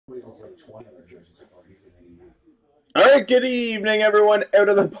All right, good evening, everyone. Out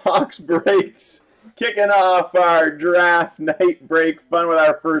of the box breaks. Kicking off our draft night break fun with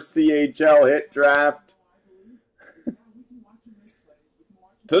our first CHL hit draft.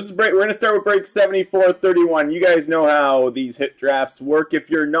 So this is break. We're going to start with break 74-31. You guys know how these hit drafts work. If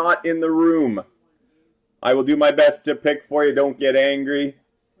you're not in the room, I will do my best to pick for you. Don't get angry.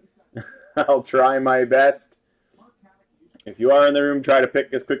 I'll try my best. If you are in the room, try to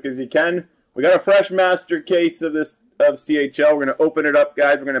pick as quick as you can. We got a fresh master case of CHL. We're going to open it up,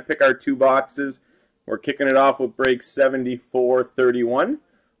 guys. We're going to pick our two boxes. We're kicking it off with break 74-31.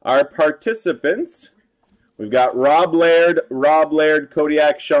 Our participants, we've got Rob Laird,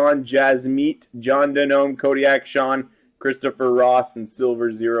 Kodiak Sean, Jasmeet, John Denome, Kodiak Sean, Christopher Ross, and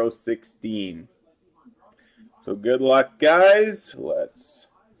Silver 016. So good luck, guys. Let's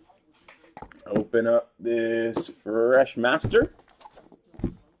open up this fresh master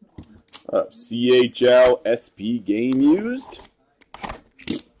of CHL SP game used.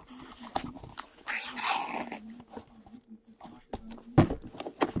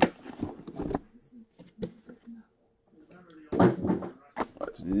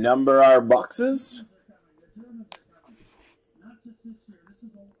 Let's number our boxes.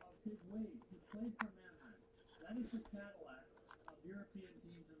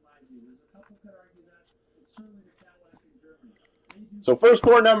 So first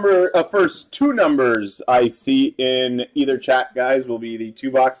two numbers I see in either chat, guys, will be the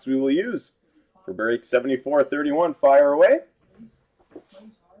two boxes we will use for break 74-31. Fire away.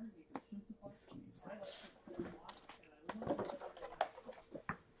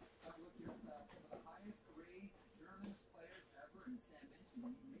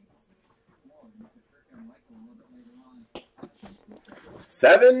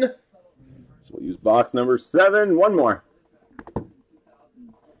 Seven. So we'll use box number 7. One more.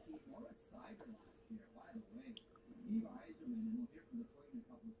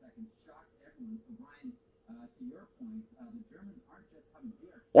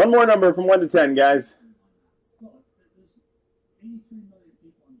 One more number from 1 to 10, guys. Well, there's 83 million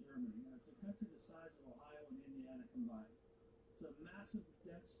people in Germany. It's a country the size of Ohio and Indiana combined. It's a massive,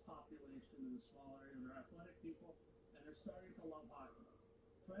 dense population in a small area. They're athletic people, and they're starting to love hockey.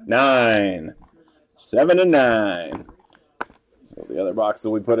 9. 7 and 9. So the other boxes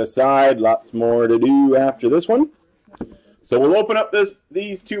we put aside. Lots more to do after this one. So we'll open up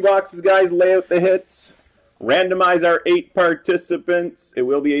these two boxes, guys. Lay out the hits. Randomize our 8 participants. It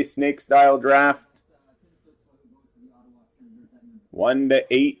will be a snake-style draft. 1 to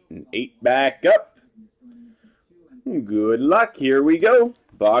 8 and 8 back up. Good luck. Here we go.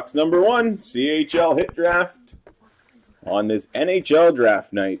 Box number 1, CHL hit draft on this NHL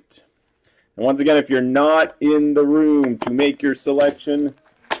draft night. And once again, if you're not in the room to make your selection,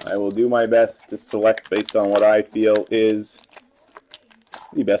 I will do my best to select based on what I feel is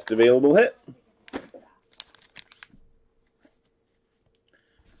the best available hit.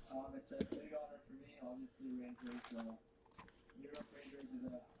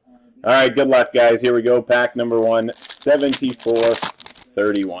 All right, good luck, guys. Here we go. Pack number 1,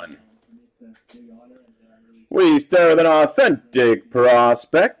 74-31. We start with an authentic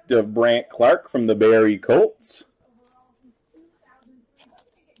prospect of Brant Clark from the Barrie Colts.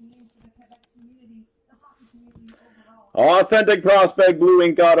 Authentic prospect Blue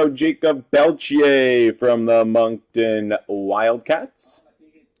Ink Auto Jacob Belchier from the Moncton Wildcats.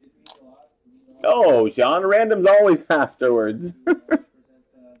 Oh, Sean, random's always afterwards.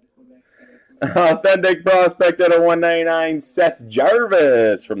 Authentic prospect at a 199, Seth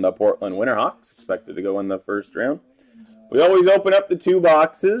Jarvis from the Portland Winterhawks, expected to go in the first round. We always open up the two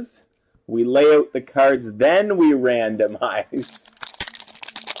boxes. We lay out the cards, then we randomize.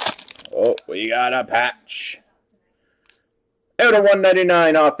 Oh, we got a patch. Out of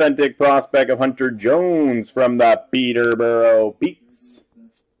 199, authentic prospect of Hunter Jones from the Peterborough Peaks.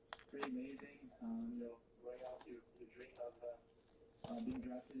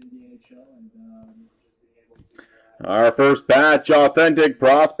 Our first patch, authentic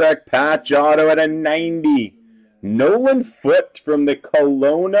prospect, patch auto at a 90. Nolan Foote from the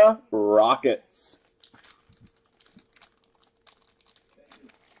Kelowna Rockets.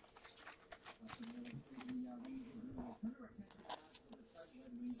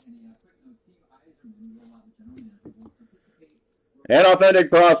 And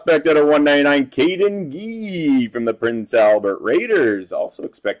authentic prospect at a 199, Caden Gee from the Prince Albert Raiders. Also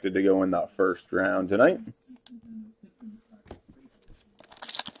expected to go in the first round tonight.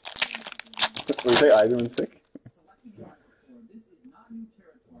 What did we say? Eiserman's sick?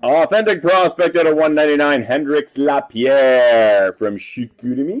 Authentic prospect at a 199, Hendrix Lapierre from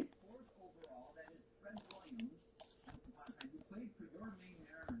Chicoutimi.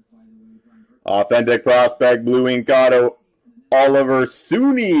 Authentic prospect, blue ink auto, Oliver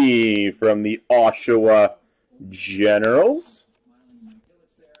Sooney from the Oshawa Generals.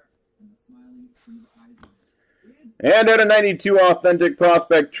 And out of 92, authentic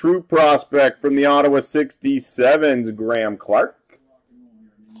prospect, true prospect from the Ottawa 67s, Graham Clark.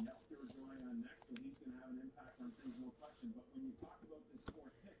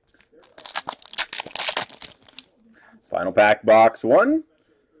 Final pack, box 1.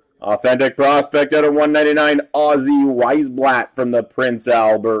 Authentic prospect out of 199, Ozzy Weisblatt from the Prince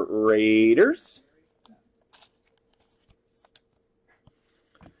Albert Raiders.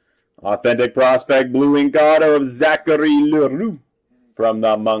 Authentic prospect, blue ink auto of Zachary Leroux from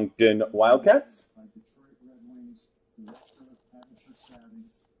the Moncton Wildcats.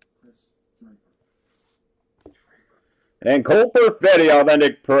 And Cole Perfetti,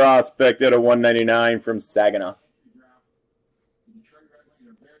 authentic prospect out of 199 from Saginaw.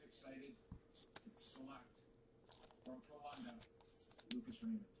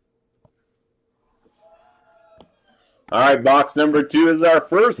 All right, box number 2 is our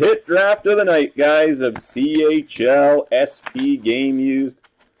first hit draft of the night, guys, of CHL SP game used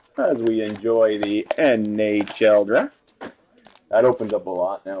as we enjoy the NHL draft. That opens up a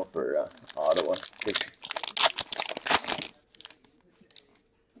lot now for Ottawa.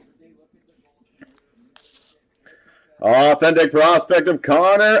 Authentic prospect of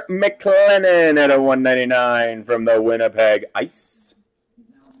Connor McLennan at a 199 from the Winnipeg Ice.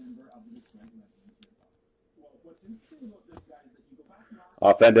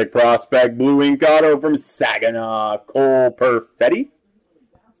 Authentic prospect, blue ink auto from Saginaw, Cole Perfetti.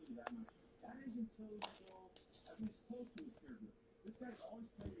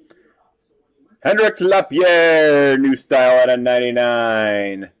 Hendrix Lapierre, new style at a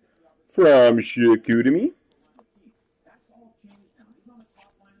 99 from Chicoutimi.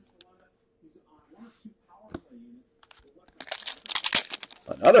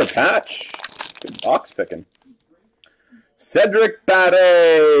 Another patch. Good box picking. Cedric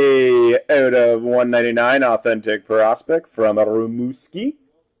Barre out of 199, authentic prospect from Rimouski.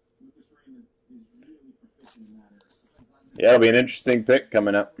 Yeah, it'll be an interesting pick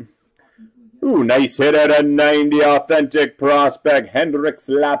coming up. Ooh, nice hit out of 90, authentic prospect Hendrix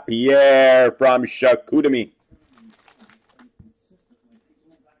Lapierre from Chicoutimi.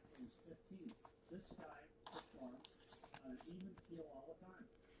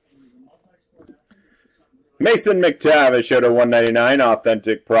 Mason McTavish out of 199,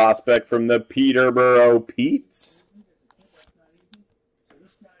 authentic prospect from the Peterborough Petes.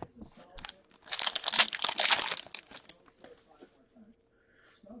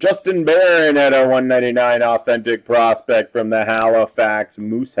 Justin Barron at a 199, authentic prospect from the Halifax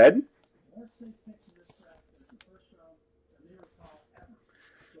Moosehead.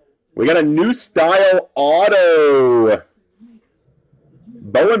 We got a new style auto.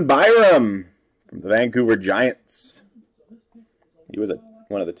 Bowen Byram from the Vancouver Giants. He was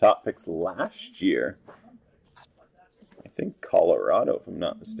one of the top picks last year. I think Colorado, if I'm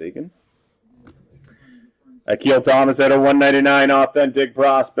not mistaken. Akil Thomas at a 199, authentic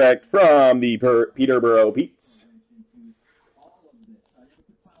prospect from the Peterborough Petes.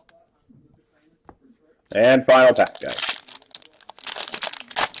 And final pack, guys.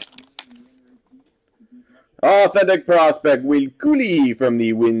 Authentic prospect Will Cooley from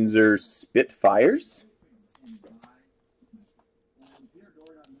the Windsor Spitfires.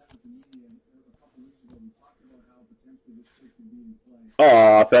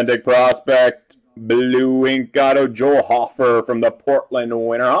 Authentic prospect blue ink auto Joel Hofer from the Portland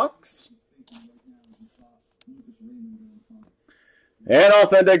Winterhawks. And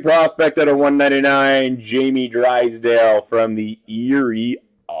authentic prospect at a 199 Jamie Drysdale from the Erie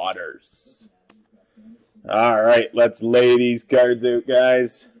Otters. All right, let's lay these cards out,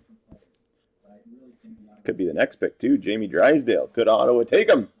 guys. Could be the next pick, too. Jamie Drysdale. Could Ottawa take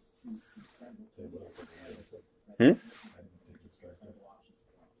him?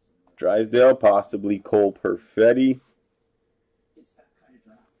 Drysdale, possibly Cole Perfetti. It's that kind of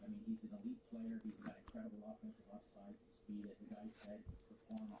draft. I mean, he's an elite player. He's got incredible offensive upside, speed, as the guy said.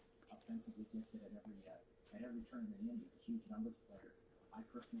 Perform offensively gifted at every tournament in. He's a huge numbers player. I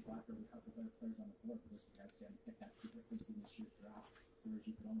personally thought there were a couple better players on the board, but this guy said that's the difference in this year's draft. Whereas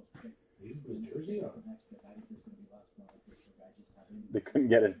you could almost pick the next pick. I think there's going to be lots more like this where guys just have in. They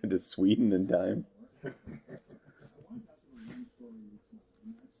couldn't get it into Sweden in time. I want to talk about one story you told,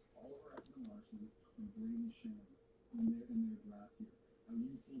 and that's Oliver Ekman-Larsson and Braden Shannon in their draft here. How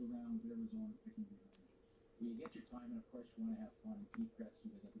you fooled around with Arizona picking behind you. Well, you get your time, and of course, you want to have fun. Keith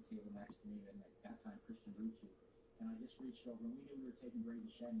Gretzky was at the table next to me, and at that time, Christian Rucci. and I just reached over, and we knew we were taking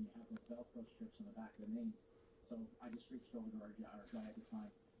Brady's shed, and you have those Velcro strips on the back of the names. So I just reached over to our guy at the time,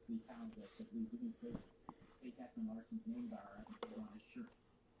 Lee Calendar, said, Lee, do me a favor, take Ekman Larson's name bar and put it on his shirt.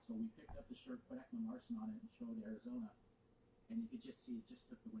 So we picked up the shirt, put Ekman Larson on it, and showed Arizona. And you could just see it just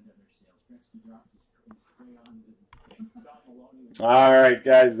took the wind out of their sails. Gretzky dropped his crayons and John Maloney. All right,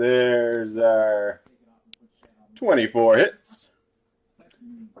 guys, there's our 24 hits.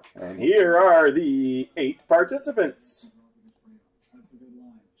 And here are the 8 participants. That's a good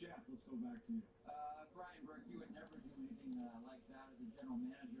line. Jeff, let's go back to you. Brian Burke, you would never do anything like that as a general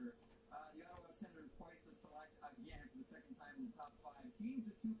manager. The Ottawa Senators poised to select again for the second time in the top 5 teams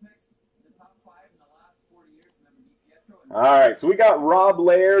with 2 picks in the top 5 in the last 40 years. Remember DiPietro? All right, so we got Rob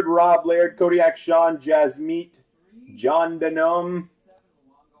Laird, Kodiak Sean, Jasmeet, John Denham,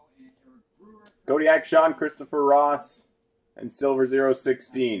 Kodiak Sean, Christopher Ross, and Silver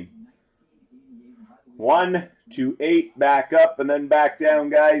 016. 1 to 8, back up and then back down,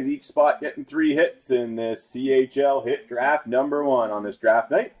 guys. Each spot getting 3 hits in this CHL hit draft number 1 on this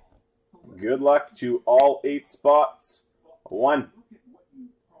draft night. Good luck to all 8 spots. 1,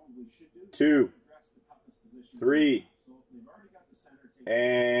 2, 3,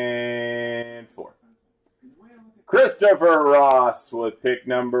 and 4. Christopher Ross with pick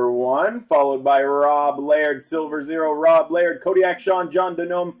number 1, followed by Rob Laird, Silver 0, Rob Laird, Kodiak Sean, John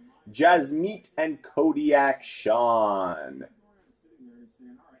Denham, Jasmeet, and Kodiak Sean.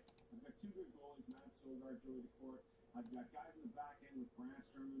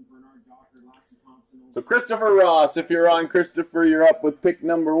 So Christopher Ross, if you're on, Christopher, you're up with pick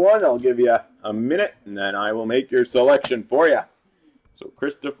number 1. I'll give you a minute, and then I will make your selection for you. So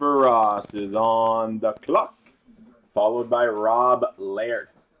Christopher Ross is on the clock, followed by Rob Laird.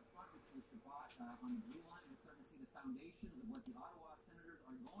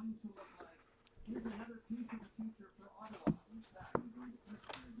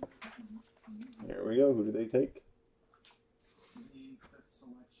 There we go. Who do they take? The 5th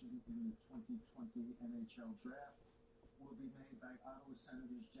selection in the 2020 NHL draft will be made by Ottawa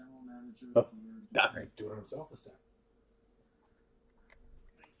Senators general manager. Oh, darn. Doing it himself this time.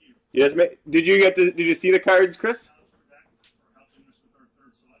 Yes, did you see the cards, Chris? For helping us with our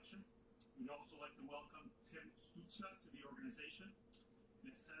 3rd selection. We'd also like to welcome Tim Stützle to the organization.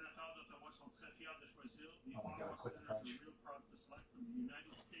 Les sénateurs d'Ottawa sont très fiers de choisir the Ottawa Senators. We're real proud to select from the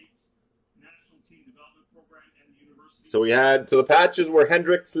United States National Team Development Program and the University. So the patches were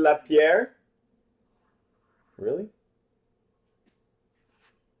Hendrix Lapierre. Really?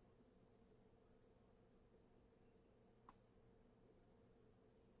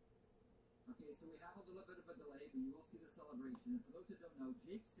 So we have a little bit of a delay, but you will see the celebration. And for those who don't know,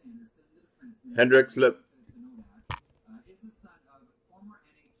 Jake Sanderson, the defenseman, Hendrix is the son of former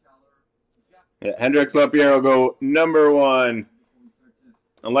NHLer Jeff. Yeah, Hendrix Lapierre will go number 1.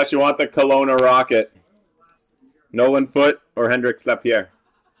 Unless you want the Kelowna Rocket. Nolan Foote or Hendrix Lapierre.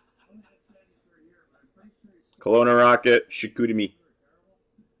 Kelowna Rocket, Chicoutimi.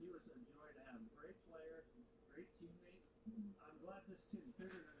 He was a joy to have. Great player, great teammate. I'm glad this kid's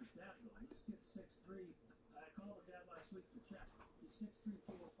bigger than his dad, though. This kid's 6'3". I called the dad last week to check. He's 6'3",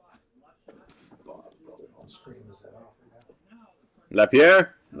 205. Left shot. I'll scream his head off right now.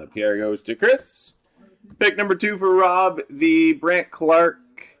 Lapierre. Lapierre goes to Chris. Pick number 2 for Rob, the Brant Clark.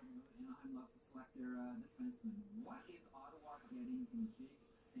 Anaheim loves to select their defenseman. What is Ottawa getting in Jake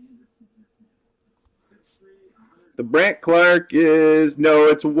Sanderson? 6'3", The Brant Clark is, no,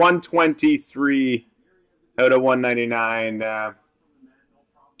 it's 123 out of 199.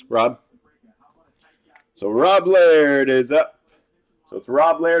 Rob. So Rob Laird is up. So it's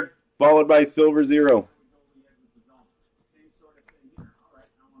Rob Laird followed by Silver 0.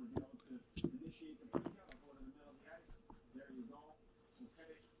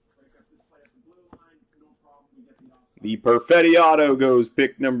 The Perfetti Auto goes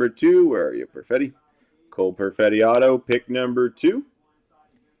pick number 2. Where are you, Perfetti? Cole Perfetti Auto, pick number 2.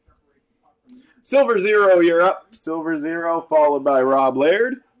 Silver 0, you're up. Silver 0, followed by Rob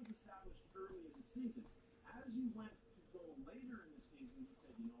Laird.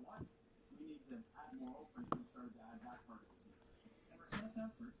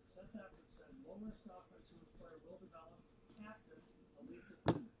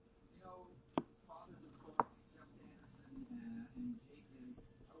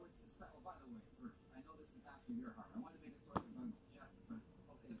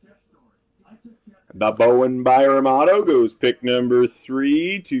 The Bowen Byram Auto goes pick number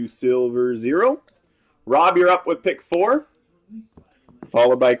 3 to Silver 0. Rob, you're up with pick 4,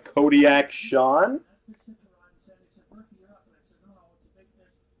 followed by Kodiak Sean.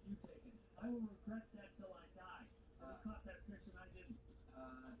 generation I didn't.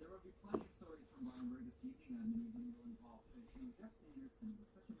 There will be plenty of stories from Barnberg this evening. Many of them will involve fishing. Jeff Sanderson was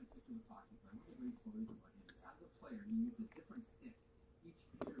such a meticulous hockey player. One of the great stories about him is as a player, he used a different stick each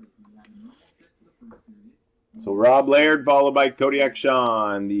period. He had a normal stick for the first period. So Rob Laird followed by Kodiak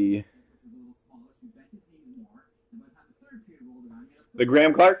Sean. The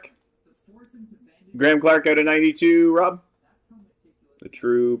Graham Clark. Graham Clark out of 92, Rob. The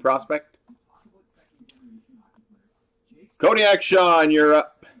true prospect. Kodiak Sean, you're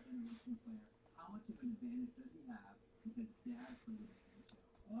up.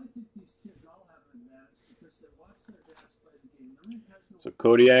 So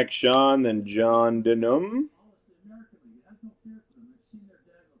Kodiak Sean, then John Denham.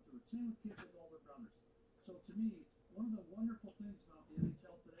 So to me, one of the wonderful things about the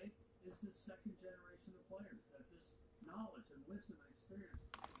NHL today is this second generation of players, that this knowledge and wisdom and experience.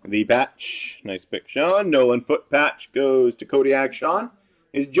 The patch, nice pick, Sean. Nolan Foot patch goes to Kodiak Sean.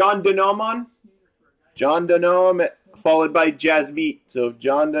 Is John Denham on? John Denham followed by Jasmeet. So if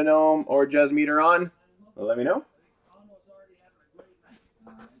John Denham or Jasmeet are on, let me know.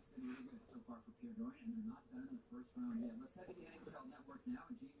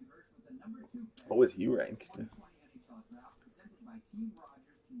 What was he ranked?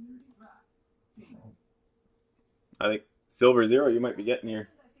 I think Silver Zero, you might be getting here.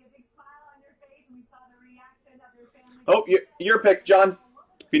 Oh, your pick, John.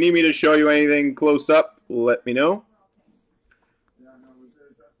 If you need me to show you anything close up, let me know. Yeah, no,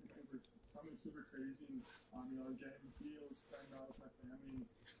 there's definitely something super crazy. Getting spending out with my family.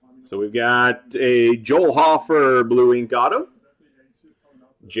 So we've got a Joel Hofer Blue Ink Auto.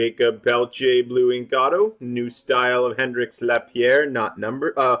 Jacob Pelche Blue Ink Auto. New style of Hendrix Lapierre, not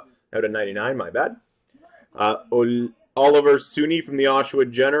numbered. Out of 99, my bad. Oliver Suni from the Oshawa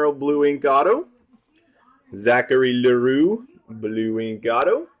General Blue Ink Auto. Zachary Leroux Blue Ink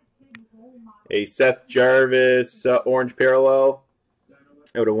Auto. A Seth Jarvis Orange Parallel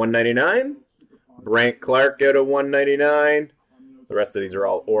out of 199. Brant Clark out of 199. The rest of these are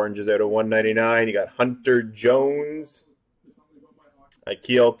all oranges out of 199. You got Hunter Jones,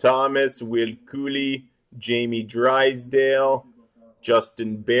 Akil Thomas, Will Cooley, Jamie Drysdale,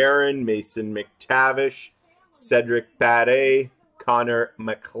 Justin Barron, Mason McTavish, Cedric Pate, Connor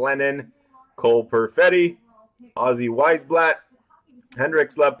McLennan, Cole Perfetti, Ozzy Weisblatt,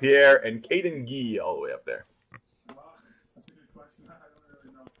 Hendrix Lapierre, and Caden Gee all the way up there. That's a good question. I don't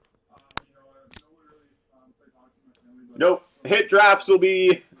really know. No one really played hockey in my family. Nope. Hit drafts will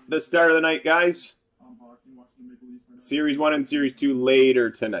be the start of the night, guys. Series 1 and Series 2 later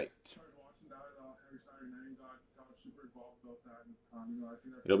tonight.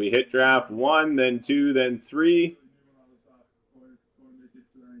 It'll be hit draft 1, then 2, then 3.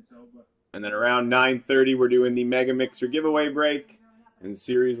 And then around 9:30, we're doing the Mega Mixer giveaway break in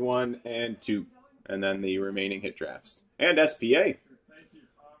Series 1 and 2. And then the remaining hit drafts. And SPA.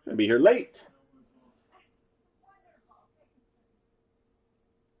 Gonna be here late.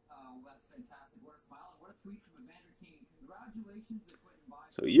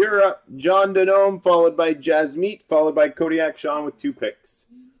 So you're up, John Denham, followed by Jasmeet, followed by Kodiak Sean with 2 picks.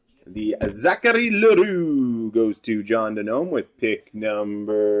 The Zachary Leroux goes to John Denham with pick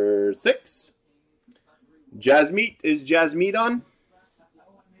number 6. Jasmeet, is Jasmeet on?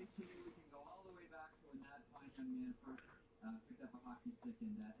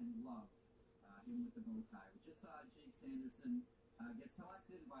 Gets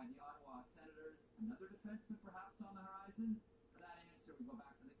selected by the Ottawa Senators. Another defenseman perhaps on the horizon. For that answer, we go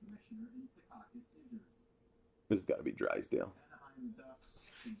back to the commissioner in Secaucus, New Jersey. This has got to be Drysdale. Anaheim Ducks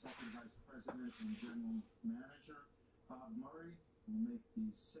Executive Vice President and General Manager Bob Murray will make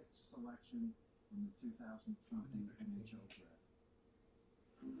the 6th selection in the 2020 NHL Draft.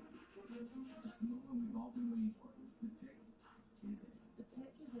 Just the moment we've all been waiting for. The pick is in. The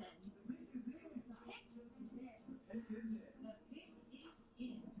pick is in. The pick is in. The pick is in.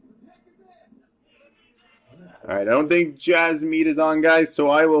 The pick is in. All right, I don't think Jasmeet is on, guys, so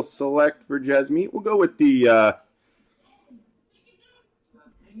I will select for Jasmeet. We'll go with the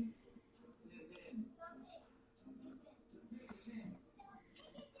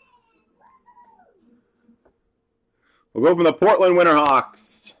we'll go from the Portland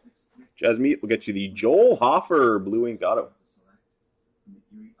Winterhawks. Jasmeet will get you the Joel Hofer Blue Ink Auto.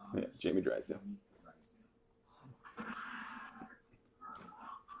 Yeah, Jamie Drysdale.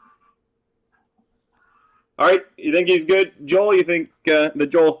 All right, you think he's good? Joel, you think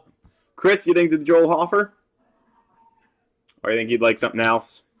Chris, you think the Joel Hofer? Or you think he'd like something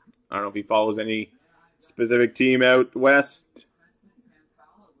else? I don't know if he follows any specific team out west.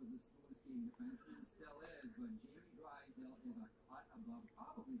 skating defenseman, still is, but Jamie Drysdale is a cut above,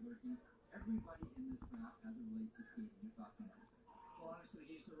 probably lurking everybody in this draft as it relates to skating. Your thoughts on this? Well, honestly,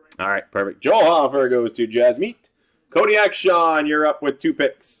 he's the right. All right, perfect. Joel Hofer goes to Jasmeet. Kodiak Sean, you're up with 2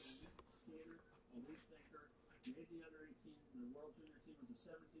 picks. Skater, elite thinker, made the under 18. The World Junior team was a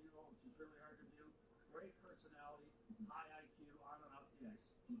 17-year-old, which is really hard to do. Great personality, high IQ, on and off the ice.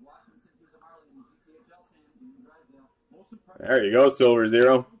 He's watched him since he was a Marley in the CHL, Sam, Jamie Drysdale. Most impressive. There you go, Silver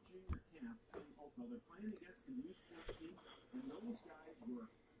Zero. Junior camp in Ottawa. They're playing against the youth sports team, and those guys were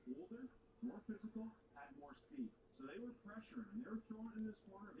older, more physical, had more speed. So they were pressuring him. They were throwing in this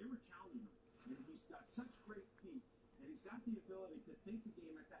corner. They were challenging him. And he's got such great feet. And he's got the ability to think the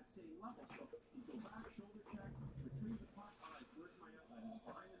game at that same level. So you go back, shoulder check, retrieve the puck. All right, where's my outlet?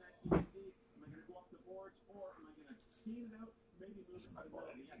 Behind the net, am I going to go up the boards, or am I going to skate it out? Maybe move it to the middle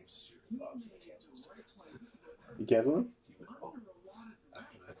of the ice. He made the right play. You cancel him? Under a lot of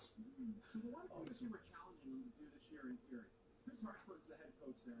duress. So the one thing that we were challenging him to do this year in theory, Chris Hartsburg's the head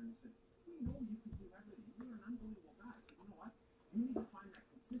coach there, and he said, we know you can do everything. You're an unbelievable guy. But you know what? You need to find that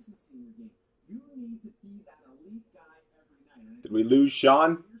consistency in your game. You need to be that elite guy every night. Did we lose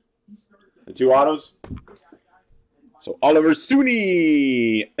Sean? The 2 autos? So Oliver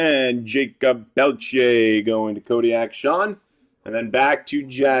Sooney and Jacob Belche going to Kodiak Sean. And then back to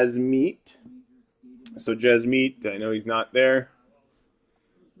Jasmeet. So Jasmeet, I know he's not there.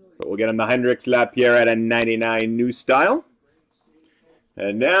 But we'll get him the Hendrix Lapierre at a 99 new style.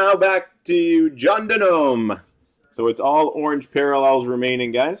 And now back to John Dunham. So it's all orange parallels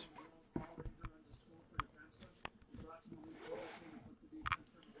remaining, guys.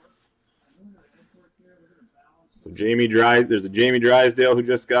 So there's a Jamie Drysdale who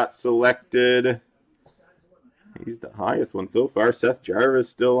just got selected. He's the highest one so far. Seth Jarvis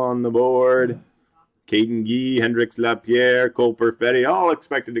still on the board. Caden Gee, Hendrix Lapierre, Cole Perfetti, all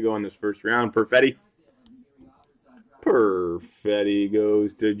expected to go in this first round. Perfetti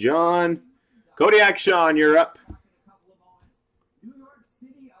goes to John. Kodiak Sean, you're up. New York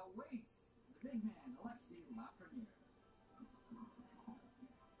City awaits the big man, Alexei Lafreniere.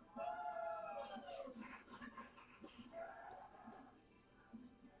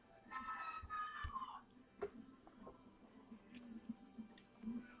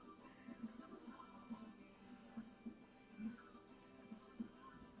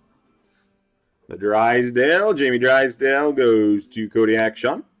 The Drysdale, Jamie Drysdale goes to Kodiak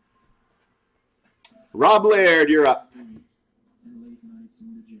Sean. Rob Laird, you're up. And late nights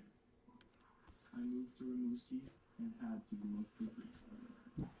in the gym. I moved to Rimouski and had to be more quickly.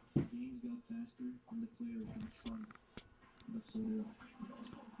 The games got faster and the players got stronger. But so did I.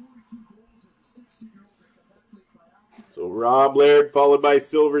 So Rob Laird, followed by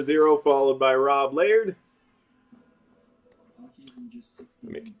Silver Zero, followed by Rob Laird.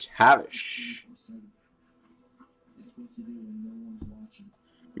 McTavish.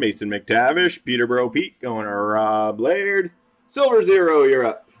 Mason McTavish, Peterborough Pete going to Rob Laird. Silver Zero, you're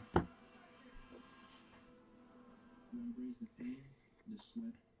up.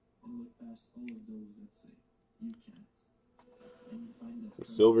 So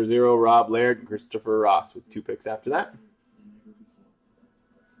Silver Zero, Rob Laird, and Christopher Ross with 2 picks after that.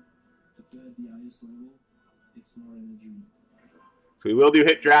 So we will do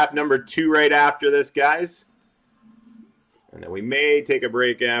hit draft number 2 right after this, guys. And then we may take a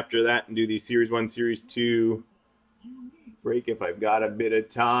break after that and do the Series 1, Series 2 break if I've got a bit of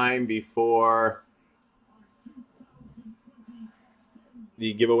time before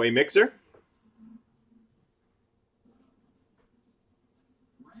the giveaway mixer.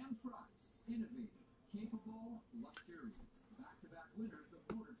 Ram trucks, innovative, capable, luxurious, back-to-back winners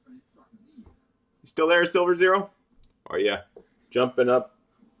of Mortar Truck of the Year. You still there, Silver Zero? Or yeah, jumping up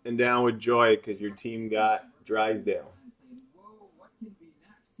and down with joy because your team got Drysdale. Whoa, what can be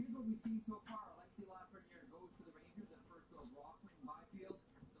next? Here's what we've seen so far. Alexei Lafreniere goes to the Rangers at first goes Rockland, Byfield,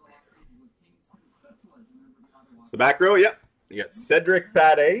 the Los Angeles Kings, Switzerland. Remember the other one. The back row, yep. You got Cedric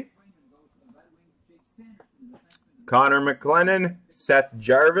Pate, Connor McLennan, Seth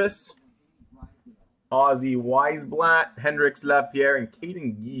Jarvis, Ozzie Weisblatt, Hendrix Lapierre, and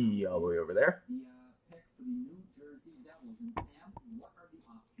Caden Gee all the way over there. The pick for the New Jersey Devils. And Sam, what are the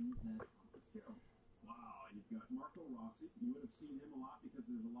options that Fitzgerald? Wow, you've got Marco Rossi. You would have seen him a lot because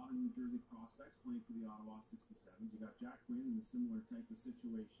there's a lot of New Jersey prospects playing for the Ottawa 67s. You've got Jack Quinn in a similar type of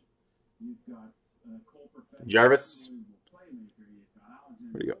situation. You've got Cole Perfetti. Jarvis.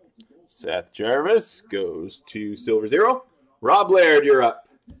 Where'd he go? Seth Jarvis goes to Silver Zero. Rob Laird, you're up.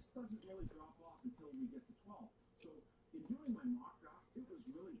 This doesn't really drop off until we get to 12. So in doing my mock draft, it was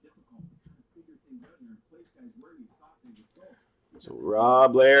really difficult to kind of figure things out there and place guys where you thought they would go. So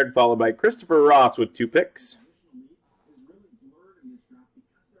Rob Laird, followed by Christopher Ross with 2 picks.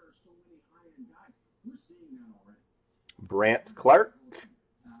 Brant Clark.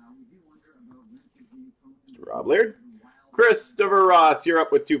 Mr. Rob Laird. Christopher Ross, you're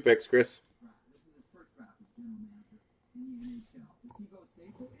up with 2 picks, Chris.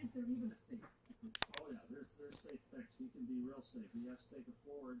 Oh yeah, there's safe picks. He can be real safe. He has to take a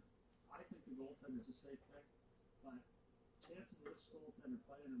forward. I think the goaltender's a safe pick, but chances of this goaltender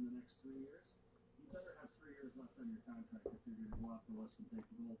playing in the next 3 years, you better have 3 years left on your contract if you're going to go off the list and take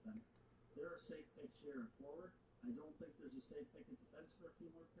the goaltender. There are safe picks here at forward. I don't think there's a safe pick at defense for a few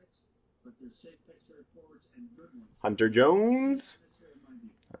more picks, but there's safe picks here at forwards and good ones. Hunter Jones.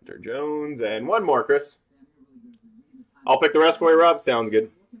 Hunter Jones, and one more, Chris. I'll pick the rest for you, Rob. Sounds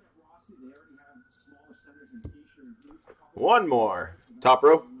good. One more. Top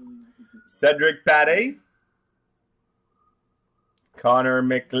row. Cedric Pate. Connor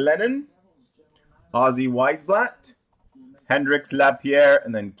McLennan. Ozzy Weisblatt. Hendrix Lapierre,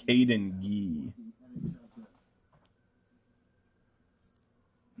 and then Caden Gee.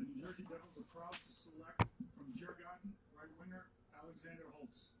 The New Jersey Devils are proud to select from Djurgården right winger Alexander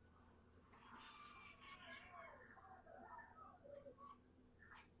Holtz.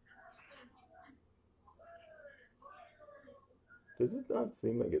 Does it not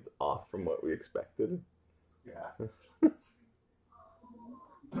seem like it's off from what we expected? Yeah.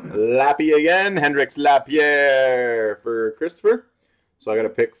 Lappy again. Hendrix Lapierre for Christopher. So I got a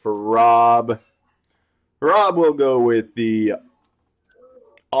pick for Rob. Rob will go with the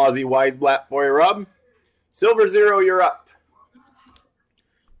Ozzy Weisblatt for you, Rob. Silver Zero, you're up.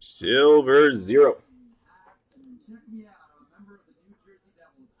 Silver Zero. Check me out. I'm a member of the New Jersey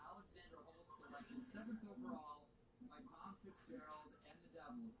Devils. Alexander Holtz selected 7th overall by Tom Fitzgerald and the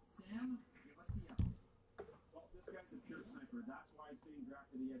Devils. Sam, give us the yellow. Well, this guy's a pure sniper. That's why he's being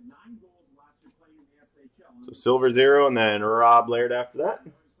drafted. He had 9 goals last year playing in the SHL. So Silver Zero, and then Rob Laird after that.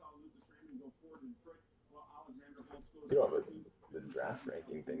 You don't have the draft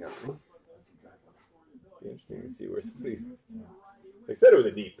ranking thing up. Be interesting to see where some of these. They said it was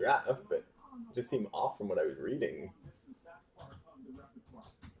a deep draft, but it just seemed off from what I was reading.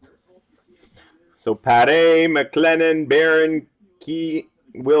 So Pate, McLennan, Barron,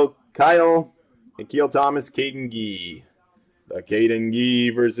 Will Kyle, Akil Thomas, Caden Gee. The Caden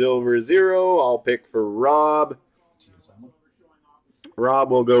Gee for Silver Zero. I'll pick for Rob.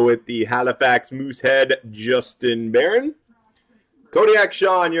 Rob will go with the Halifax Moosehead, Justin Barron. Kodiak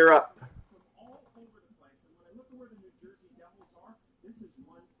Sean, you're up. All over the place, and when I look at where the New Jersey Devils are, this is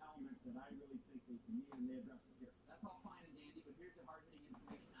one element that I really think they can need, and they address it here. That's all fine and dandy, but here's the hard-hitting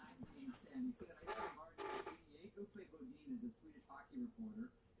information I bring, Sam. You see that I say hard-hitting 88? Uffe Bodin is a Swedish hockey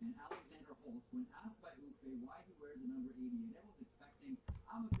reporter, and Alexander Holtz, when asked by Uffe why he wears the number 88, everyone's expecting,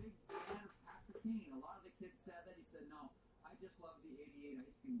 I'm a big fan of Patrick Kane. A lot of the kids said that. He said, no, I just love the 88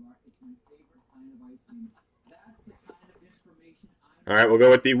 ice cream bar. It's my favorite kind of ice cream. That's the kind of information All right, we'll go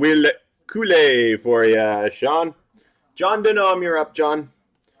with the Will Coulee for you, Sean. John Denham, you're up, John.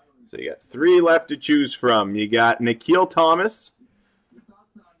 So you got 3 left to choose from. You got Nikhil Thomas.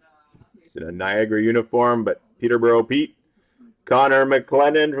 He's in a Niagara uniform, but Peterborough Pete. Connor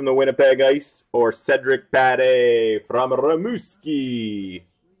McLennan from the Winnipeg Ice, or Cedric Pate from Rimouski.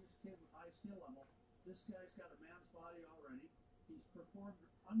 This guy's got a man's body already. He's performed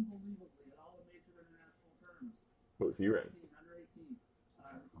unbelievably at all the major international tournaments. What was he ranked? Under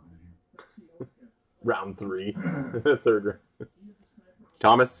 18. Round 3. Third round.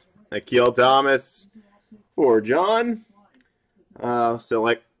 Thomas. Akil Thomas for John.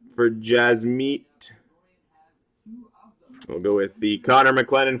 Select for Jasmeet. We'll go with the Connor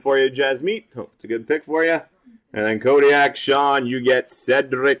McLennan for you, Jasmeet. Hope it's a good pick for you. And then Kodiak Sean, you get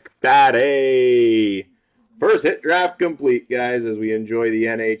Cedric Pate. First hit draft complete, guys, as we enjoy the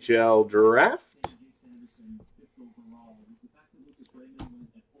NHL draft.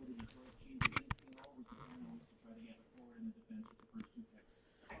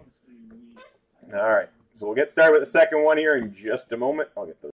 All right, so we'll get started with the second one here in just a moment. I'll get the